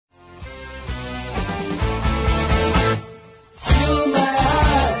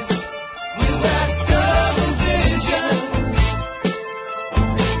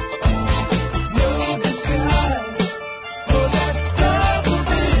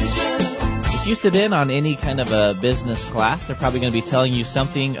you sit in on any kind of a business class, they're probably going to be telling you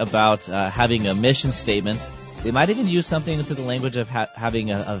something about having a mission statement. They might even use something to the language of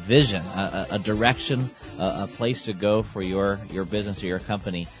having a vision, a direction, a place to go for your business or your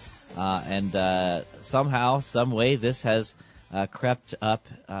company. And somehow, some way, this has crept up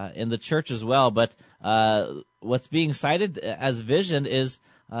in the church as well. But what's being cited as vision is,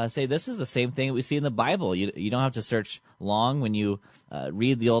 say, this is the same thing we see in the Bible. You don't have to search long when you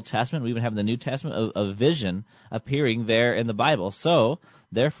read the Old Testament. We even have the New Testament of vision appearing there in the Bible. So,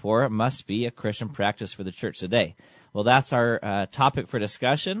 therefore, it must be a Christian practice for the church today. Well, that's our topic for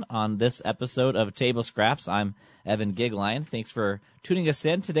discussion on this episode of Table Scraps. I'm Evan Gigline. Thanks for tuning us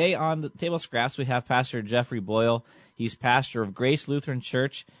in. Today on the Table Scraps, we have Pastor Jeffrey Boyle. He's pastor of Grace Lutheran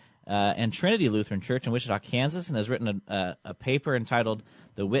Church and Trinity Lutheran Church in Wichita, Kansas, and has written a paper entitled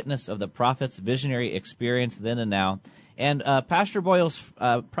The Witness of the Prophets, Visionary Experience Then and Now. And Pastor Boyle's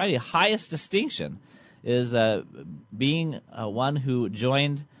probably highest distinction is being one who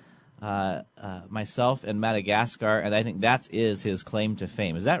joined myself in Madagascar, and I think that is his claim to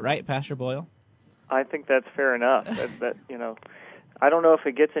fame. Is that right, Pastor Boyle? I think that's fair enough. that I don't know if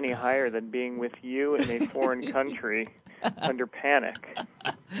it gets any higher than being with you in a foreign country under panic.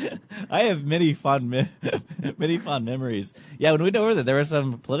 I have many fond memories. Yeah, when we went over there was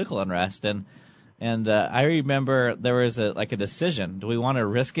some political unrest, and I remember there was a decision: do we want to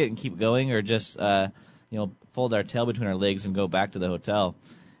risk it and keep going, or just fold our tail between our legs and go back to the hotel?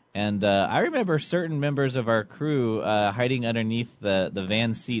 And I remember certain members of our crew hiding underneath the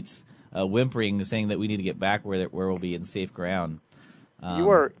van seats, whimpering, saying that we need to get back where we'll be in safe ground. You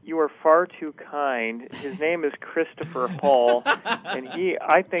are far too kind. His name is Christopher Hall, and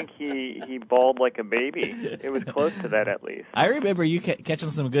I think he bawled like a baby. It was close to that, at least. I remember you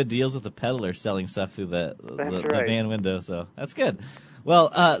catching some good deals with the peddler selling stuff through the van window, so that's good.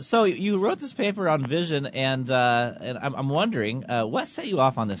 Well, so you wrote this paper on vision, and I'm wondering what set you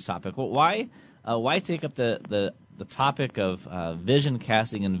off on this topic. Well, why take up the topic of vision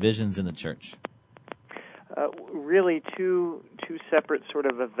casting and visions in the church? Really, two separate sort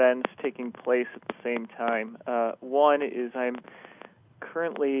of events taking place at the same time. One is I'm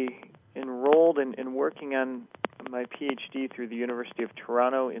currently enrolled and working on my PhD through the University of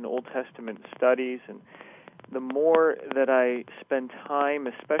Toronto in Old Testament studies, and the more that I spend time,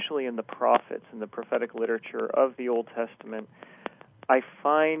 especially in the prophets and the prophetic literature of the Old Testament, I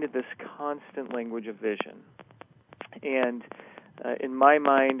find this constant language of vision. And in my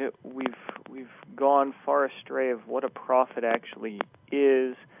mind, we've gone far astray of what a prophet actually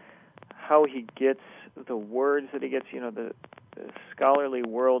is, how he gets the words that he gets. The scholarly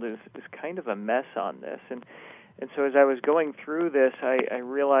world is kind of a mess on this. And so as I was going through this, I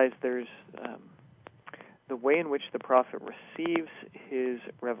realized there's the way in which the prophet receives his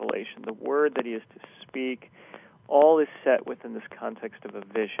revelation, the word that he is to speak, all is set within this context of a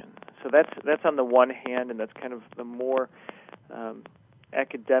vision. So that's on the one hand, and that's kind of the more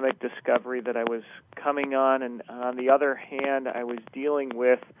academic discovery that I was coming on, and on the other hand, I was dealing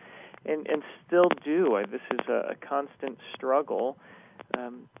with, and still do, this is a constant struggle.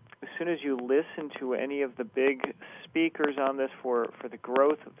 As soon as you listen to any of the big speakers on this for the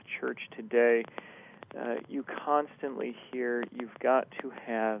growth of the church today, you constantly hear you've got to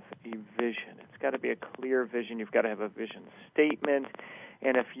have a vision. It's got to be a clear vision. You've got to have a vision statement,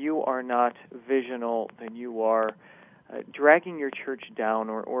 and if you are not visional, then you are dragging your church down,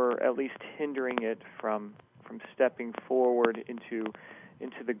 or at least hindering it from stepping forward into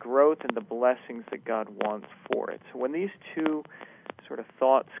the growth and the blessings that God wants for it. So when these two sort of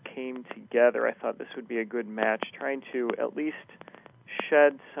thoughts came together, I thought this would be a good match, trying to at least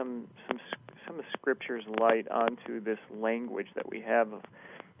shed some of Scripture's light onto this language that we have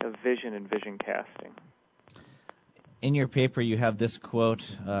of vision and vision casting. In your paper, you have this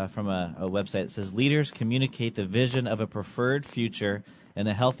quote from a website that says, "Leaders communicate the vision of a preferred future and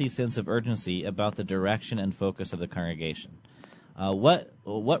a healthy sense of urgency about the direction and focus of the congregation." What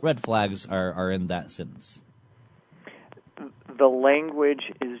red flags are in that sentence? The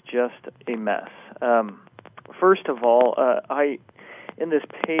language is just a mess. First of all, in this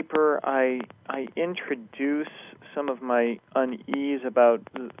paper, I introduce some of my unease about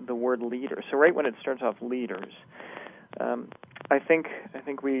the word leader. So right when it starts off, leaders, I think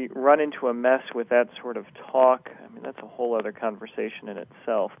we run into a mess with that sort of talk. I mean, that's a whole other conversation in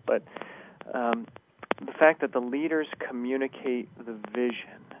itself. But the fact that the leaders communicate the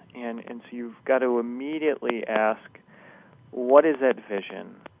vision, and so you've got to immediately ask, what is that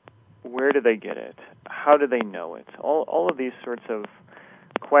vision? Where do they get it? How do they know it? All of these sorts of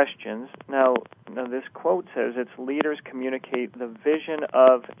questions. Now this quote says its leaders communicate the vision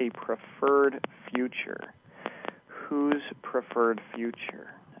of a preferred future. Whose preferred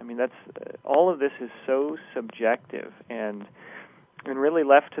future? I mean, that's all of this is so subjective and really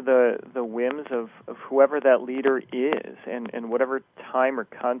left to the whims of whoever that leader is and whatever time or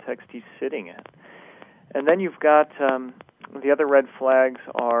context he's sitting in. And then you've got the other red flags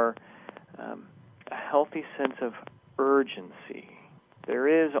are a healthy sense of urgency.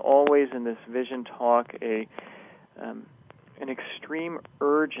 There is always in this vision talk an extreme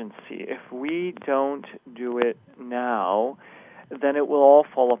urgency. If we don't do it now, then it will all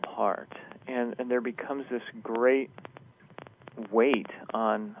fall apart, and there becomes this great weight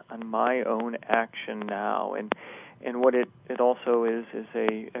on my own action now, and what it also is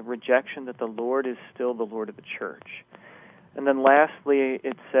a rejection that the Lord is still the Lord of the church. And then lastly,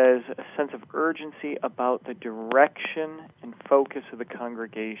 it says a sense of urgency about the direction and focus of the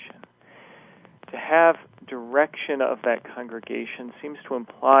congregation. To have direction of that congregation seems to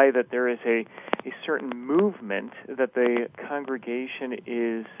imply that there is a certain movement that the congregation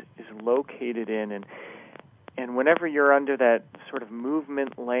is located in, and whenever you're under that sort of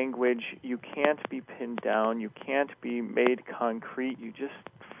movement language, you can't be pinned down, you can't be made concrete, you just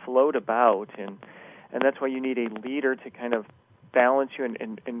float about, and that's why you need a leader to kind of balance you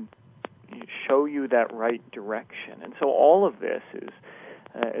and show you that right direction. And so all of this is,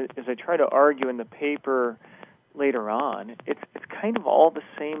 as I try to argue in the paper later on, it's kind of all the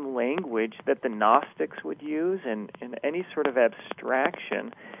same language that the Gnostics would use in any sort of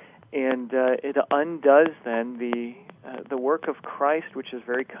abstraction, and it undoes then the work of Christ, which is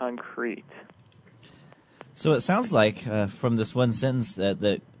very concrete. So it sounds like from this one sentence that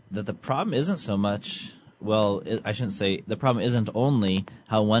the problem isn't so much, well, I shouldn't say the problem isn't only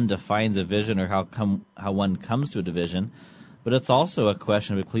how one defines a vision or how one comes to a division, but it's also a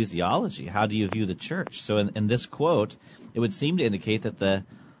question of ecclesiology. How do you view the church? So in this quote, it would seem to indicate that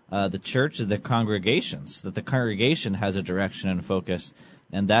the church is the congregations, that the congregation has a direction and focus,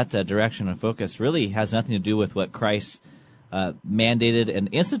 and that direction and focus really has nothing to do with what Christ mandated and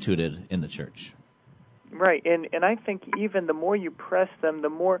instituted in the church. Right, and I think even the more you press them, the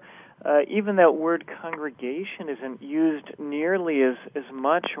more even that word congregation isn't used nearly as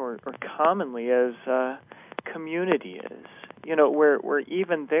much or commonly as community is. You know, where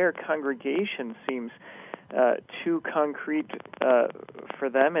even their congregation seems too concrete for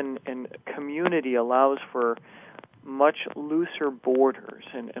them, and community allows for much looser borders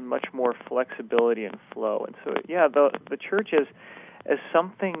and much more flexibility and flow. And so, yeah, the church is as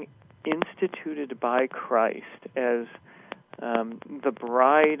something instituted by Christ, as the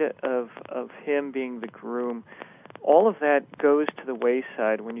bride of Him being the groom. All of that goes to the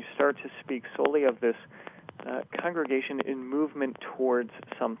wayside when you start to speak solely of this congregation in movement towards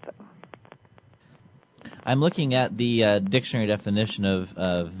something. I'm looking at the dictionary definition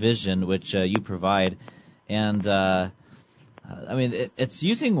of vision, which you provide, and I mean it's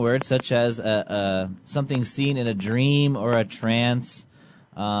using words such as something seen in a dream or a trance,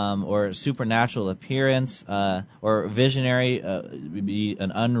 or supernatural appearance, or visionary, would be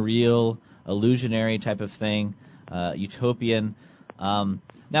an unreal, illusionary type of thing, utopian.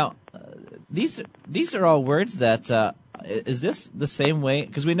 Now, these are all words that, is this the same way?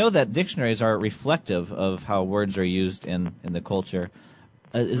 Because we know that dictionaries are reflective of how words are used in the culture.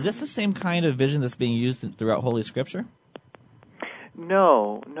 Is this the same kind of vision that's being used throughout Holy Scripture?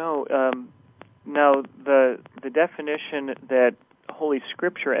 No. Now, the definition that Holy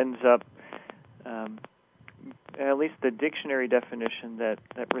Scripture ends up, at least the dictionary definition that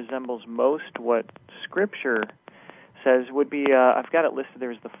resembles most what Scripture says would be, I've got it listed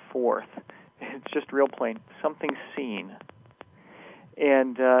there as the fourth. It's just real plain, something seen.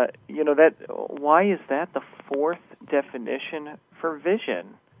 And, why is that the fourth definition for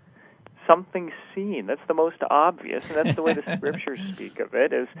vision? Something seen. That's the most obvious, and that's the way the Scriptures speak of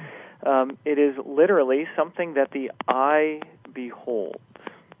it, is it is literally something that the eye beholds.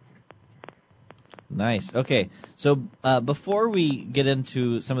 Nice. Okay. So before we get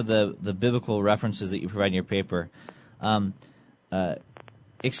into some of the biblical references that you provide in your paper,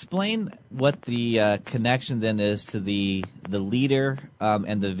 explain what the connection then is to the leader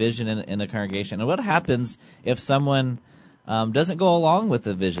and the vision in a congregation, and what happens if someone doesn't go along with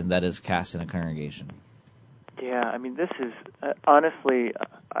the vision that is cast in a congregation. Yeah, I mean, this is honestly,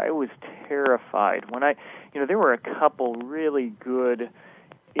 I was terrified when there were a couple really good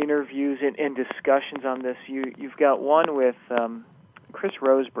interviews and discussions on this. You've got one with Chris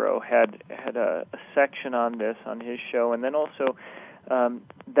Rosebrough had a section on this on his show, and then also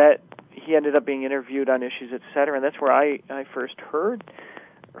that he ended up being interviewed on Issues, etc., and that's where I first heard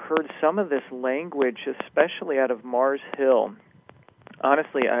heard some of this language, especially out of Mars Hill,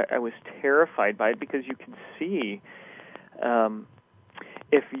 honestly, I was terrified by it, because you can see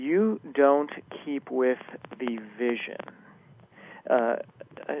if you don't keep with the vision.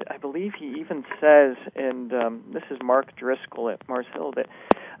 I believe he even says, and this is Mark Driscoll at Mars Hill, that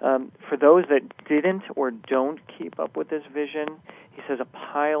for those that didn't or don't keep up with this vision, he says a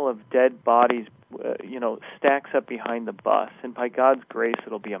pile of dead bodies, stacks up behind the bus, and by God's grace,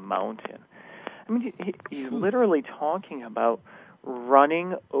 it'll be a mountain. I mean, he's literally talking about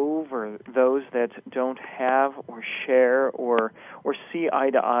running over those that don't have or share or see eye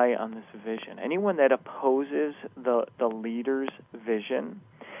to eye on this vision. Anyone that opposes the leader's vision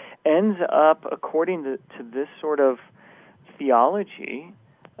ends up, according to this sort of theology,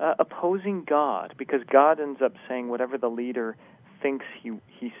 opposing God, because God ends up saying whatever the leader thinks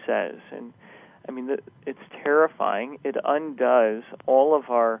he says. And I mean, it's terrifying. It undoes all of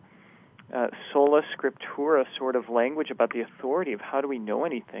our sola scriptura sort of language about the authority of how do we know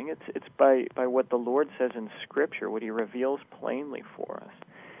anything. It's by what the Lord says in Scripture, what He reveals plainly for us.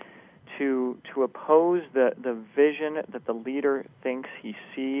 To oppose the vision that the leader thinks he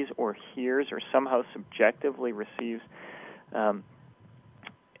sees or hears or somehow subjectively receives,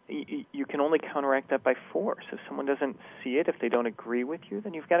 you can only counteract that by force. If someone doesn't see it, if they don't agree with you,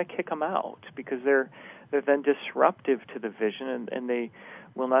 then you've got to kick them out, because they're then disruptive to the vision, and they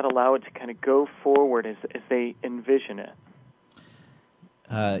will not allow it to kind of go forward as they envision it.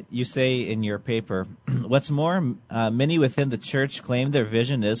 You say in your paper, what's more, many within the church claim their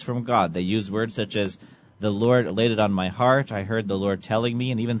vision is from God. They use words such as, the Lord laid it on my heart, I heard the Lord telling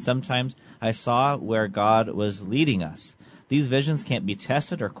me, and even sometimes I saw where God was leading us. These visions can't be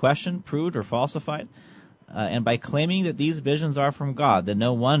tested or questioned, proved, or falsified. And by claiming that these visions are from God, then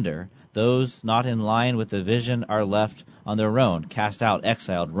no wonder those not in line with the vision are left on their own, cast out,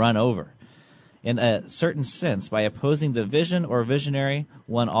 exiled, run over. In a certain sense, by opposing the vision or visionary,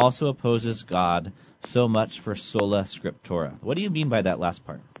 one also opposes God. So much for sola scriptura. What do you mean by that last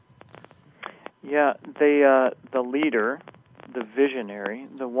part? Yeah, the leader, the visionary,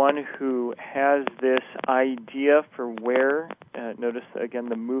 the one who has this idea for where, notice again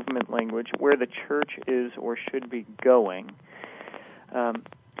the movement language, where the church is or should be going,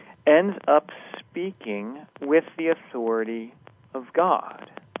 ends up speaking with the authority of God.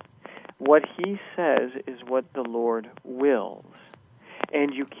 What he says is what the Lord wills.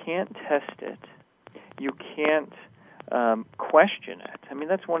 And you can't test it. You can't question it. I mean,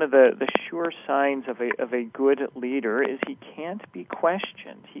 that's one of the sure signs of a good leader, is he can't be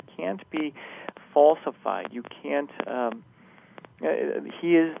questioned. He can't be falsified. You can't.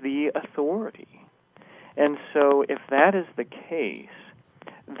 He is the authority. And so, if that is the case,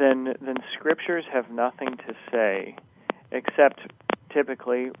 then scriptures have nothing to say except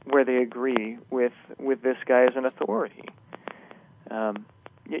typically where they agree with this guy as an authority.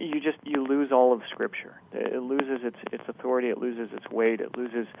 You lose all of Scripture. It loses its authority. It loses its weight. It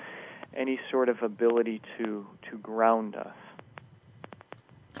loses any sort of ability to ground us.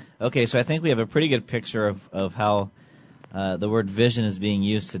 Okay, so I think we have a pretty good picture of how the word vision is being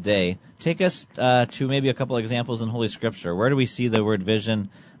used today. Take us to maybe a couple examples in Holy Scripture. Where do we see the word vision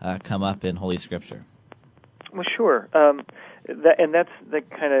come up in Holy Scripture? Well, sure. That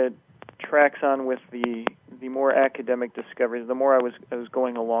kind of tracks on with the more academic discoveries. The more I was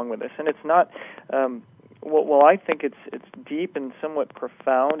going along with this, and it's not. Well, I think it's deep and somewhat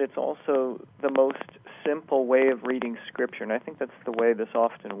profound. It's also the most simple way of reading Scripture, and I think that's the way this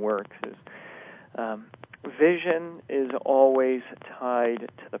often works. Is vision is always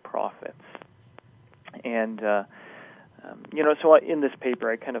tied to the prophets, and so in this paper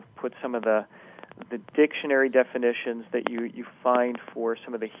I kind of put some of the dictionary definitions that you find for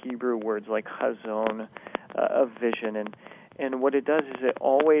some of the Hebrew words like chazon, of vision, and what it does is it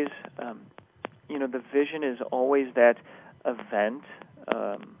always, the vision is always that event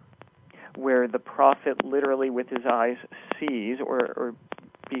where the prophet literally with his eyes sees or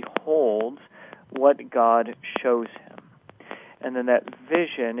beholds what God shows him, and then that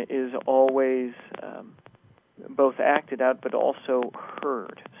vision is always both acted out but also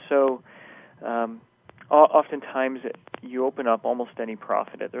heard. So oftentimes you open up almost any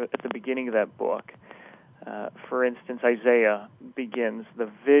prophet at the beginning of that book. For instance, Isaiah begins,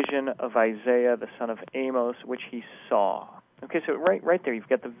 the vision of Isaiah, the son of Amos, which he saw. Okay, so right there, you've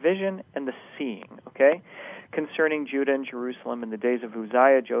got the vision and the seeing, okay? Concerning Judah and Jerusalem in the days of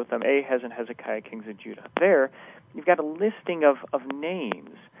Uzziah, Jotham, Ahaz, and Hezekiah, kings of Judah. There, you've got a listing of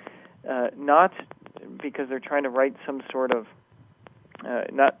names, not because they're trying to write some sort of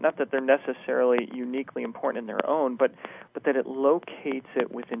not that they're necessarily uniquely important in their own, but that it locates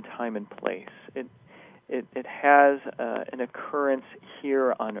it within time and place. It has an occurrence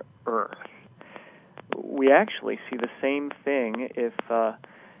here on earth. We actually see the same thing if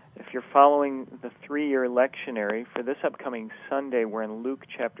you're following the 3-year lectionary for this upcoming Sunday. We're in Luke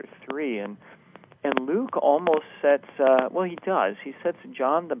chapter 3, and Luke almost sets, he sets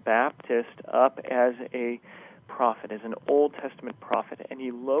John the Baptist up as a prophet, as an Old Testament prophet, and he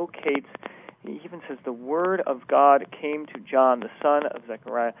even says the word of God came to John, the son of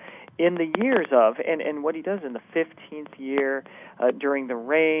Zechariah, in the years of, and what he does in the 15th year during the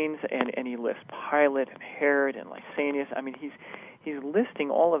reigns, and he lists Pilate and Herod and Lysanias. I mean, he's listing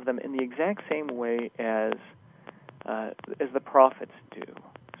all of them in the exact same way as the prophets do.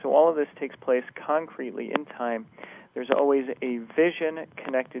 So all of this takes place concretely in time. There's always a vision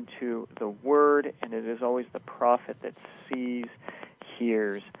connected to the word, and it is always the prophet that sees,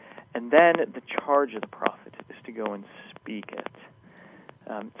 hears, and then the charge of the prophet is to go and speak it.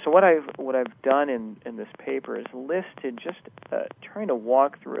 So what I've done in this paper is listed, just trying to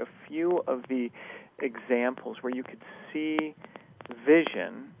walk through a few of the examples where you could see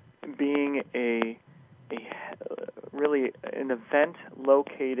vision being really an event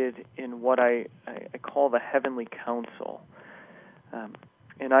located in what I call the heavenly council.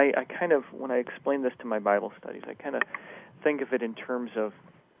 And I kind of, when I explain this to my Bible studies, I kind of think of it in terms of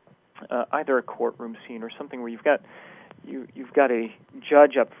either a courtroom scene or something where you've got a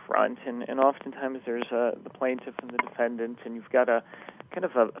judge up front, and oftentimes there's the plaintiff and the defendant, and you've got a kind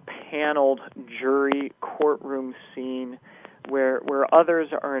of a paneled jury courtroom scene where others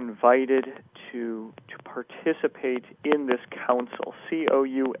are invited to participate in this council,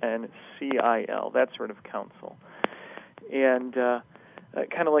 COUNCIL, that sort of council, and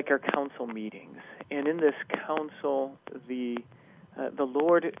kind of like our council meetings. And in this council, the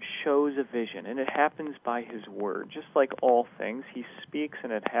Lord shows a vision, and it happens by His word. Just like all things, He speaks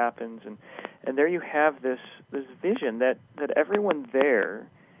and it happens, and there you have this vision that everyone there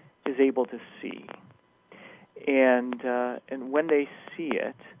is able to see. And when they see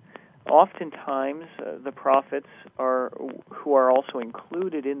it, oftentimes the prophets who are also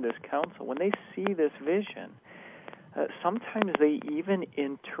included in this council, when they see this vision, sometimes they even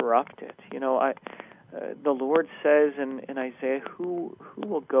interrupt it. You know, the Lord says in Isaiah, who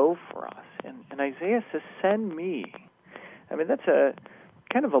will go for us? And Isaiah says, send me. I mean, that's a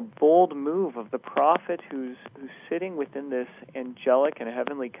kind of a bold move of the prophet who's sitting within this angelic and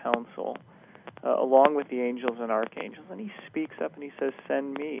heavenly council, along with the angels and archangels, and he speaks up and he says,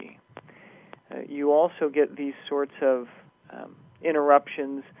 send me. You also get these sorts of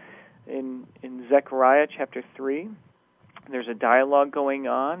interruptions in Zechariah chapter 3. There's a dialogue going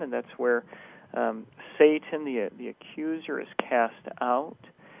on, and that's where Satan, the accuser, is cast out.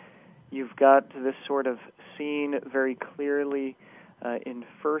 You've got this sort of scene very clearly in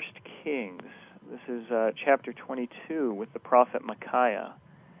 1 Kings. This is chapter 22 with the prophet Micaiah.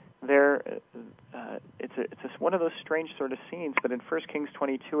 There, it's one of those strange sort of scenes, but in 1 Kings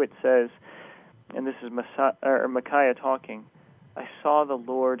 22 it says, and this is Micaiah talking, I saw the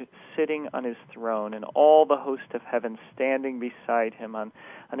Lord sitting on His throne, and all the host of heaven standing beside Him on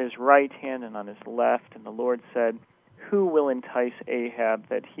His right hand and on His left. And the Lord said, who will entice Ahab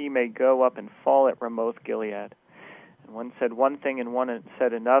that he may go up and fall at Ramoth Gilead? And one said one thing and one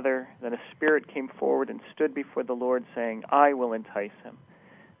said another. Then a spirit came forward and stood before the Lord, saying, I will entice him.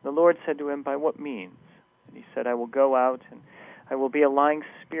 The Lord said to him, by what means? And he said, I will go out, and I will be a lying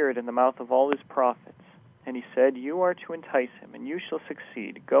spirit in the mouth of all his prophets. And he said, you are to entice him, and you shall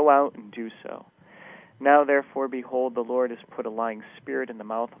succeed. Go out and do so. Now therefore, behold, the Lord has put a lying spirit in the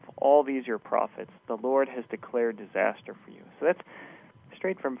mouth of all these your prophets. The Lord has declared disaster for you. So that's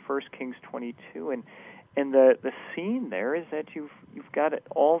straight from 1 Kings 22. And the scene there is that you've got it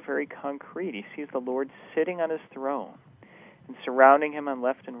all very concrete. He sees the Lord sitting on His throne, and surrounding Him on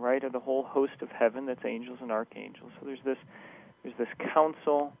left and right are the whole host of heaven, that's angels and archangels. So there's this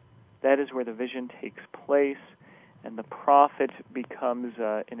council. That is where the vision takes place, and the prophet becomes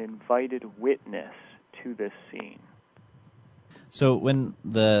an invited witness to this scene. So when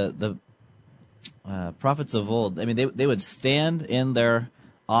the prophets of old, I mean, they would stand in their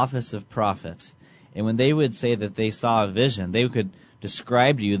office of prophet, and when they would say that they saw a vision, they could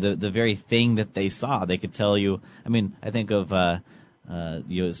describe to you the very thing that they saw. They could tell you. I mean, I think of in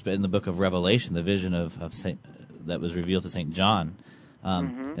the book of Revelation, the vision of that was revealed to St. John.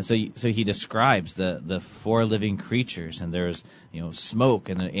 And so he describes the four living creatures, and there's smoke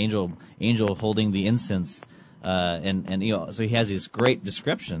and an angel holding the incense, and so he has these great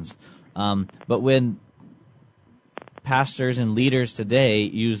descriptions. But when pastors and leaders today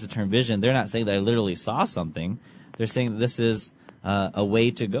use the term vision, they're not saying that I literally saw something. They're saying that this is a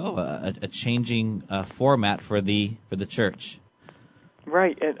way to go, a changing format for the church.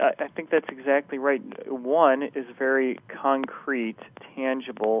 Right, and I think that's exactly right. One is very concrete,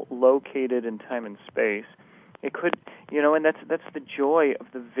 tangible, located in time and space. It could, and that's the joy of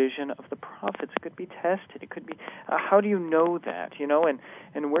the vision of the prophets. It could be tested. It could be, how do you know that,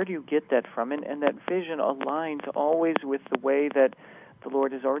 and where do you get that from? And that vision aligns always with the way that the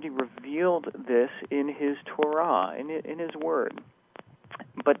Lord has already revealed this in His Torah, in His Word.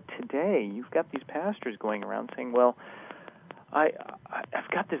 But today, you've got these pastors going around saying, well, I've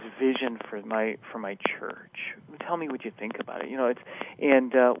got this vision for my church. Tell me what you think about it.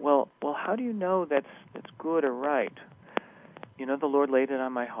 Well, how do you know that's good or right? The Lord laid it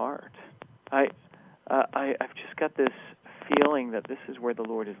on my heart. I've just got this feeling that this is where the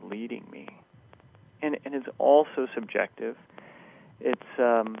Lord is leading me, and it's also subjective.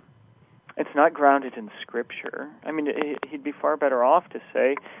 It's not grounded in Scripture. I mean, he'd be far better off to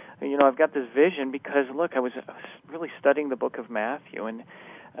say, I've got this vision because, look, I was really studying the book of Matthew, and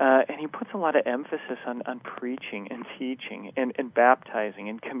he puts a lot of emphasis on preaching and teaching and baptizing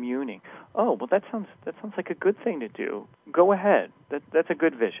and communing. Oh, well, that sounds like a good thing to do. Go ahead. That's a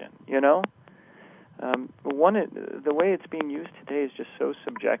good vision, the way it's being used today is just so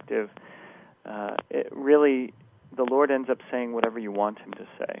subjective. The Lord ends up saying whatever you want Him to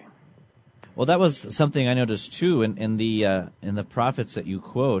say. Well, that was something I noticed too in the prophets that you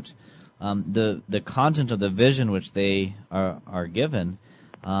quote. The content of the vision which they are given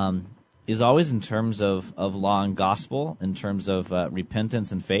is always in terms of law and gospel, in terms of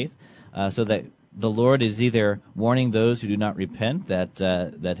repentance and faith, so that the Lord is either warning those who do not repent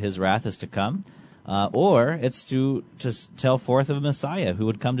that His wrath is to come, or it's to tell forth of a Messiah who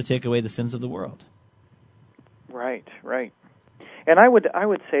would come to take away the sins of the world. Right. And I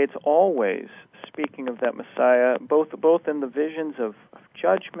would say it's always speaking of that Messiah, both in the visions of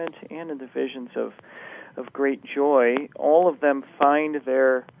judgment and in the visions of great joy. All of them find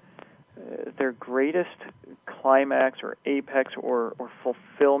their greatest climax or apex or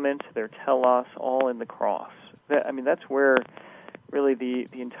fulfillment, their telos, all in the cross. That's where really the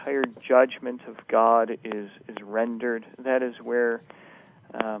entire judgment of God is rendered. That is where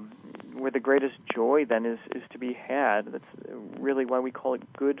the greatest joy then is to be had. That's really why we call it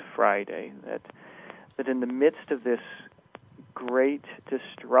Good Friday, that in the midst of this great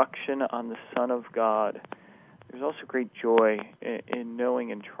destruction on the Son of God, there's also great joy in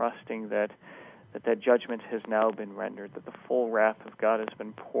knowing and trusting that judgment has now been rendered, that the full wrath of God has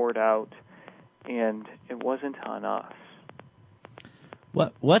been poured out, and it wasn't on us.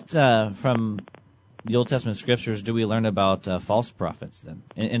 What from the Old Testament scriptures do we learn about false prophets then,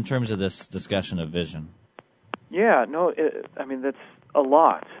 in terms of this discussion of vision? Yeah, no, that's a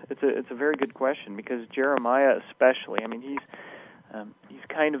lot. It's a very good question, because Jeremiah especially, he's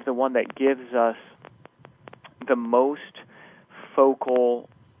kind of the one that gives us the most focal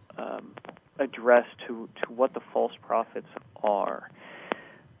address to what the false prophets are.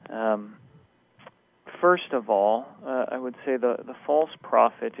 First of all, I would say the false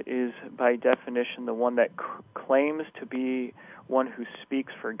prophet is, by definition, the one that claims to be one who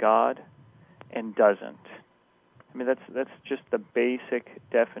speaks for God and doesn't. That's just the basic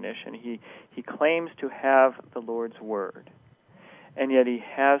definition. He claims to have the Lord's word, and yet he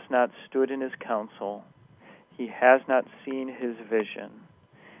has not stood in His counsel. He has not seen His vision,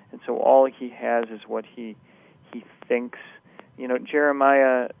 and so all he has is what he thinks.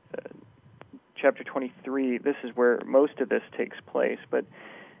 Jeremiah. Chapter 23, this is where most of this takes place, but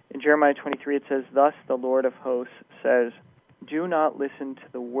in Jeremiah 23 it says, "Thus the Lord of hosts says, do not listen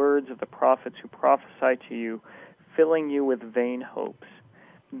to the words of the prophets who prophesy to you, filling you with vain hopes.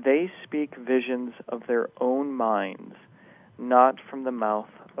 They speak visions of their own minds, not from the mouth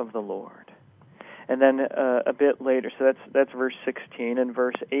of the Lord." And then a bit later, so that's verse 16, and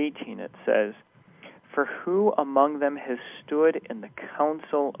verse 18 it says, "For who among them has stood in the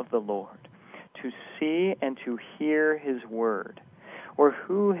counsel of the Lord, to see and to hear His word? Or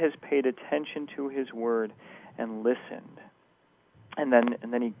who has paid attention to His word and listened?" And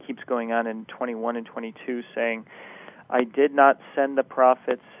then he keeps going on in 21 and 22 saying, "I did not send the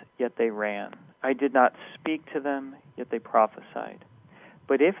prophets, yet they ran. I did not speak to them, yet they prophesied.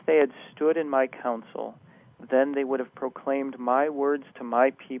 But if they had stood in my counsel, then they would have proclaimed my words to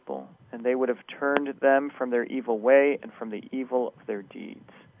my people, and they would have turned them from their evil way and from the evil of their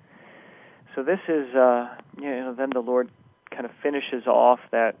deeds." So this is, then the Lord kind of finishes off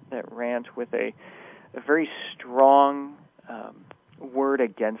that rant with a very strong word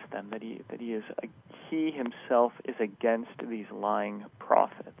against them, that he himself is against these lying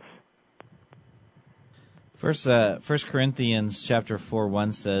prophets. First Corinthians chapter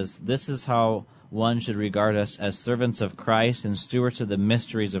 4:1 says, "This is how one should regard us, as servants of Christ and stewards of the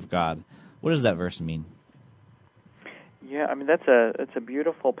mysteries of God." What does that verse mean? Yeah, I mean that's a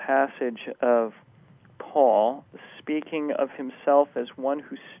beautiful passage of Paul speaking of himself as one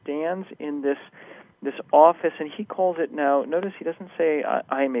who stands in this office, and he calls it now. Notice he doesn't say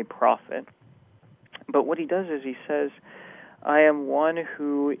I am a prophet, but what he does is he says, I am one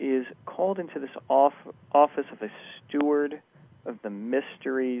who is called into this office of a steward of the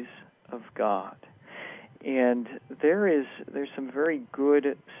mysteries of God. And there's some very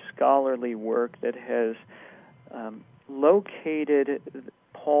good scholarly work that has located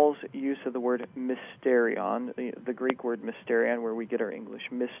Paul's use of the word mysterion, the Greek word mysterion, where we get our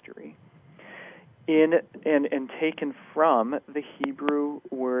English mystery, and taken from the Hebrew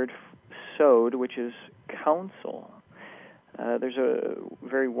word sod, which is counsel. There's a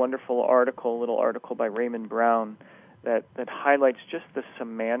very wonderful little article by Raymond Brown that highlights just the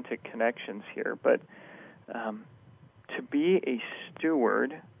semantic connections here. But to be a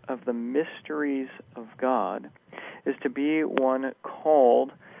steward of the mysteries of God is to be one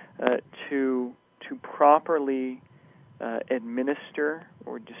called to properly administer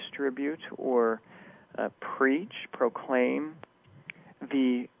or distribute or proclaim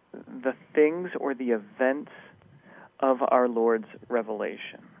the things or the events of our Lord's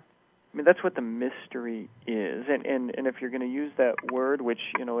revelation. I mean, that's what the mystery is. And if you're going to use that word,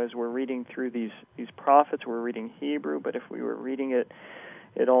 which, as we're reading through these prophets, we're reading Hebrew, but if we were reading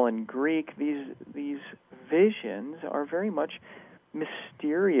it all in Greek, these visions are very much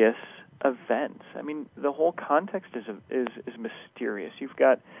mysterious events. I mean, the whole context is mysterious. You've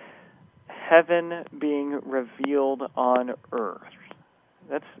got heaven being revealed on earth.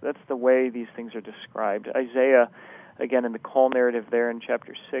 That's the way these things are described. Isaiah, again, in the call narrative there in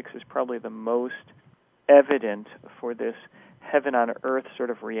chapter 6, is probably the most evident for this heaven on earth sort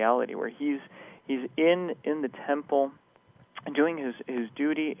of reality, where he's in the temple doing his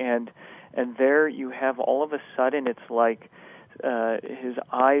duty, and there you have all of a sudden, it's like his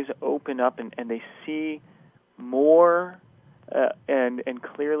eyes open up and they see more and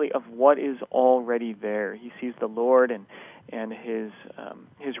clearly of what is already there. He sees the Lord, and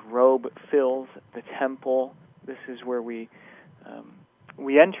his robe fills the temple. This is where we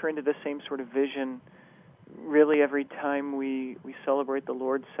enter into the same sort of vision really every time we celebrate the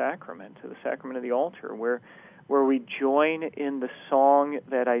Lord's sacrament, the sacrament of the altar, where we join in the song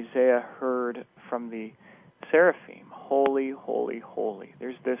that Isaiah heard from the seraphim, holy, holy, holy.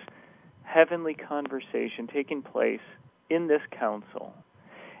 There's this heavenly conversation taking place in this council.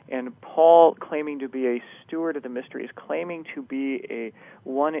 And Paul, claiming to be a steward of the mystery, is claiming to be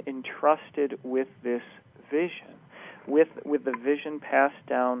one entrusted with this vision, with the vision passed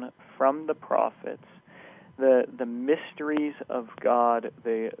down from the prophets, the mysteries of God,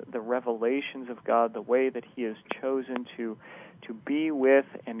 the revelations of God, the way that he has chosen to be with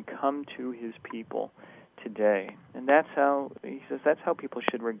and come to his people today. And that's how, he says, that's how people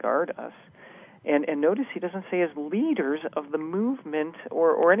should regard us. And notice he doesn't say as leaders of the movement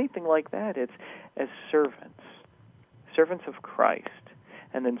or anything like that. It's as servants of Christ,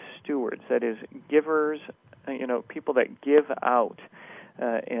 and then stewards, that is, givers, people that give out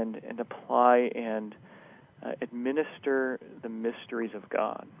and apply and administer the mysteries of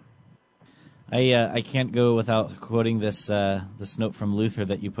God. I can't go without quoting this note from Luther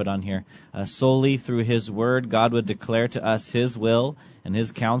that you put on here. Solely through his word, God would declare to us his will and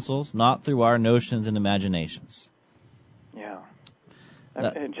his counsels, not through our notions and imaginations. Yeah.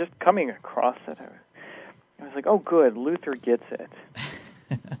 And just coming across it, I was like, oh, good, Luther gets it.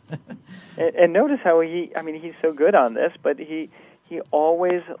 and notice how he's so good on this, but he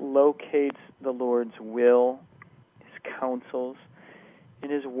always locates the Lord's will, his counsels, in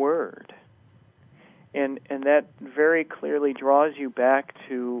his word. And that very clearly draws you back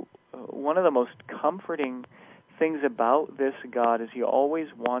to one of the most comforting things about this God is he always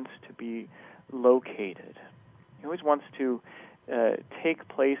wants to be located. He always wants to take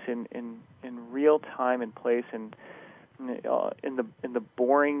place in real time and place in the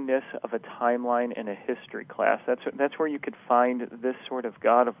boringness of a timeline in a history class. That's where you could find this sort of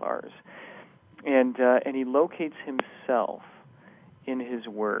God of ours, and he locates himself in his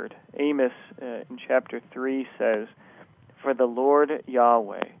word. Amos in chapter 3 says, "For the Lord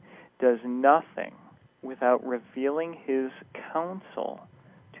Yahweh does nothing without revealing his counsel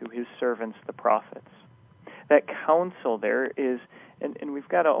to his servants the prophets." That counsel there is, and we've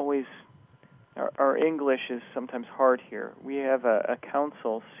got to always our English is sometimes hard here. We have a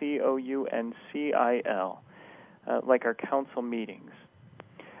council, COUNCIL, like our council meetings.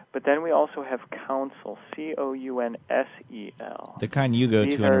 But then we also have counsel, COUNSEL. The kind you go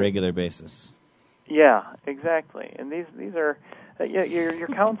to on a regular basis. Yeah, exactly. And these are you're your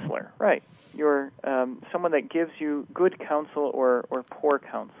counselor, right? You're someone that gives you good counsel or poor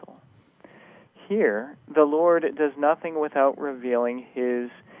counsel. Here, the Lord does nothing without revealing His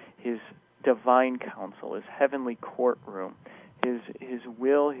divine counsel, His heavenly courtroom, His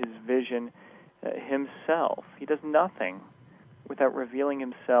will, His vision, Himself. He does nothing without revealing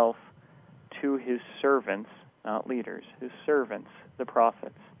Himself to His servants, not leaders, His servants, the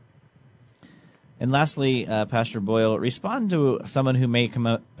prophets. And lastly, Pastor Boyle, respond to someone who may come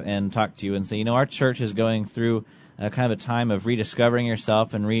up and talk to you and say, our church is going through kind of a time of rediscovering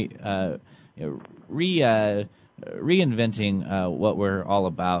yourself and reinventing what we're all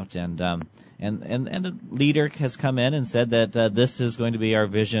about. And a leader has come in and said that this is going to be our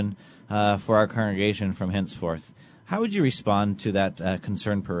vision for our congregation from henceforth. How would you respond to that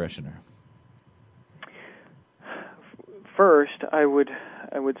concerned parishioner? First, I would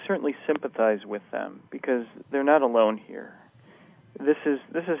certainly sympathize with them because they're not alone here. This is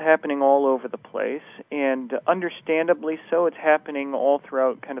happening all over the place, and understandably so. It's happening all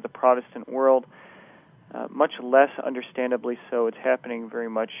throughout kind of the Protestant world. Much less understandably so, it's happening very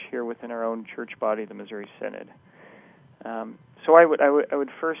much here within our own church body, the Missouri Synod. So I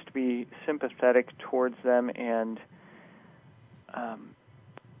would first be sympathetic towards them and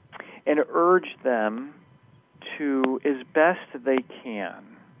urge them to, as best they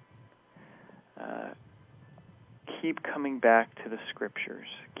can, keep coming back to the Scriptures.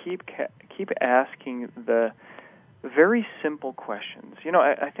 Keep asking the very simple questions.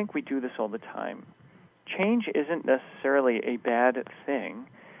 I think we do this all the time. Change isn't necessarily a bad thing,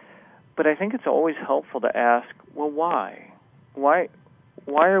 but I think it's always helpful to ask, well, why? Why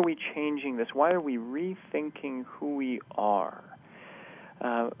are we changing this? Why are we rethinking who we are?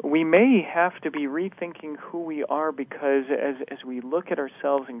 We may have to be rethinking who we are because as we look at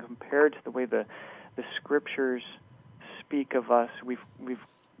ourselves and compare it to the way the Scriptures speak of us, we've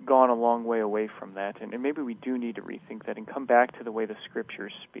gone a long way away from that, and maybe we do need to rethink that and come back to the way the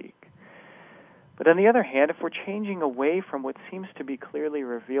Scriptures speak. But on the other hand, if we're changing away from what seems to be clearly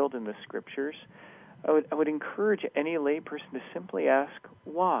revealed in the Scriptures, I would encourage any layperson to simply ask,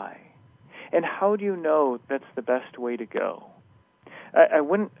 why? And how do you know that's the best way to go? I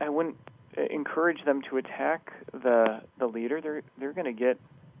wouldn't encourage them to attack the leader. They're going to get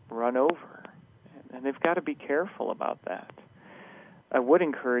run over, and they've got to be careful about that. I would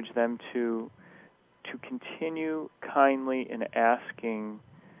encourage them to continue kindly in asking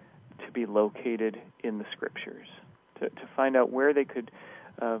to be located in the Scriptures, to find out where they could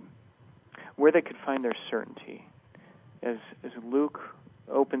find their certainty. As Luke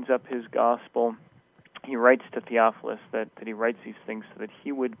opens up his gospel, he writes to Theophilus that he writes these things so that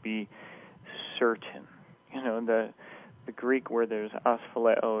he would be certain. The Greek word there's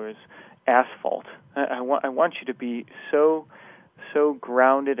asphaleo is asphalt. I want you to be so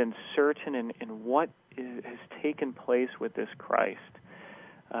grounded and certain in what has taken place with this Christ,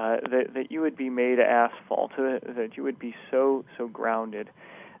 that you would be made asphalt, that you would be so grounded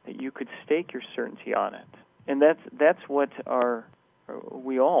that you could stake your certainty on it. And that's what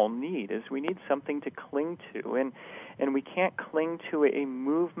we all need, is we need something to cling to, and we can't cling to a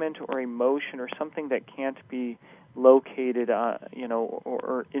movement or emotion or something that can't be located,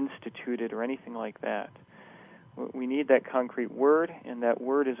 or instituted or anything like that. We need that concrete word, and that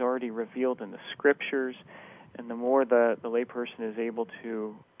word is already revealed in the Scriptures. And the more the layperson is able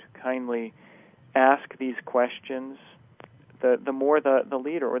to kindly ask these questions, the more the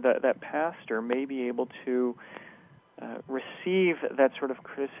leader or that pastor may be able to receive that sort of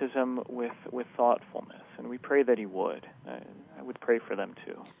criticism with thoughtfulness. And we pray that he would. I would pray for them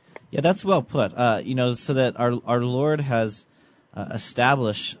too. Yeah, that's well put. So that our Lord has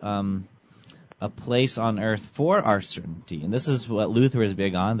established a place on earth for our certainty, and this is what Luther is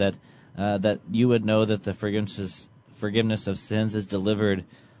big on, that you would know that the forgiveness of sins is delivered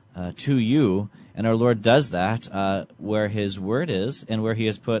to you, and our Lord does that where His Word is and where He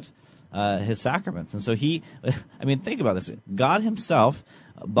has put His sacraments. And so think about this. God Himself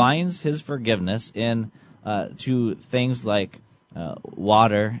binds His forgiveness in to things like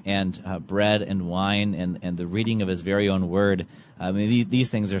water and bread and wine and the reading of His very own Word. These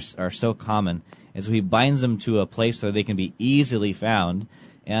things are so common, and so He binds them to a place where they can be easily found.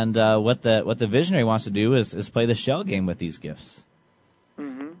 And what the visionary wants to do is play the shell game with these gifts.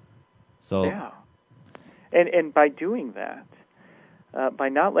 Mm-hmm. So yeah, and by doing that, by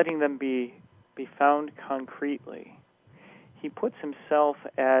not letting them be be found concretely, he puts himself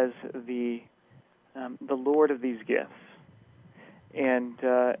as the Lord of these gifts. And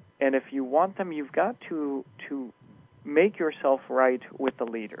if you want them, you've got to make yourself right with the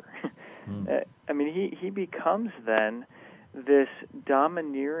leader. I mean, he becomes then this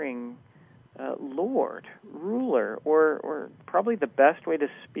domineering lord, ruler, or probably the best way to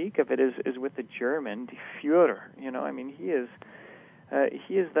speak of it is with the German, die Führer. I mean, he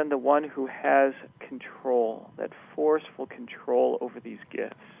is then the one who has control, that forceful control over these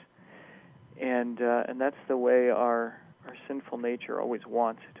gifts, and that's the way our sinful nature always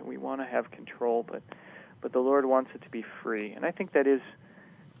wants it. And we want to have control, but the Lord wants it to be free. And I think that is,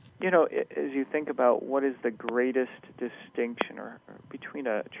 as you think about what is the greatest distinction or between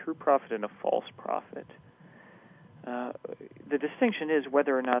a true prophet and a false prophet, the distinction is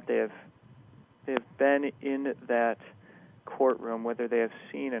whether or not they have been in that courtroom, whether they have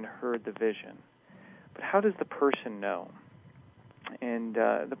seen and heard the vision. But how does the person know? And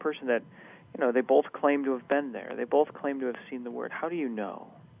the person that, they both claim to have been there. They both claim to have seen the Word. How do you know?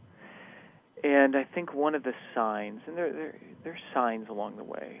 And I think one of the signs, and there's signs along the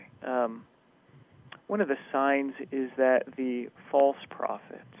way, one of the signs is that the false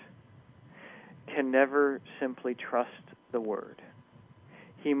prophet can never simply trust the Word.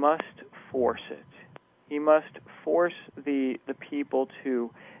 He must force it. He must force the people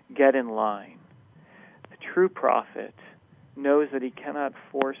to get in line. The true prophet knows that he cannot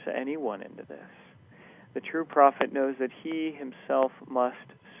force anyone into this. The true prophet knows that he himself must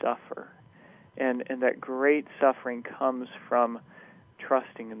suffer, and that great suffering comes from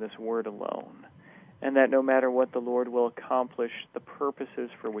trusting in this Word alone, and that no matter what, the Lord will accomplish the purposes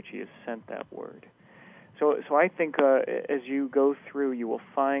for which he has sent that Word. So I think as you go through, you will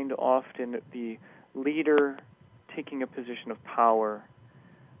find often the leader taking a position of power,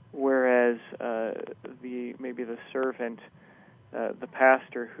 whereas maybe the servant, the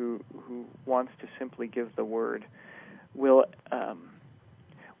pastor who wants to simply give the Word, will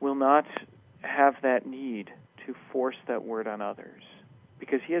not have that need to force that Word on others,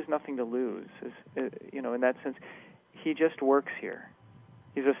 because he has nothing to lose. In that sense, he just works here.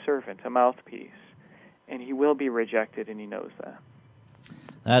 He's a servant, a mouthpiece, and he will be rejected, and he knows that.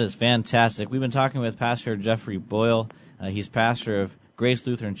 That is fantastic. We've been talking with Pastor Jeffrey Boyle. He's pastor of Grace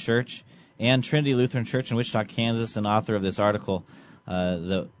Lutheran Church and Trinity Lutheran Church in Wichita, Kansas, and author of this article,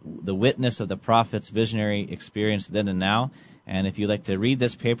 The Witness of the Prophet's Visionary Experience Then and Now. And if you'd like to read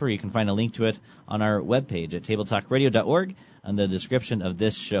this paper, you can find a link to it on our webpage at tabletalkradio.org in the description of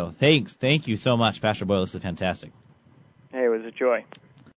this show. Thank you so much, Pastor Boyle. This is fantastic. Hey, it was a joy.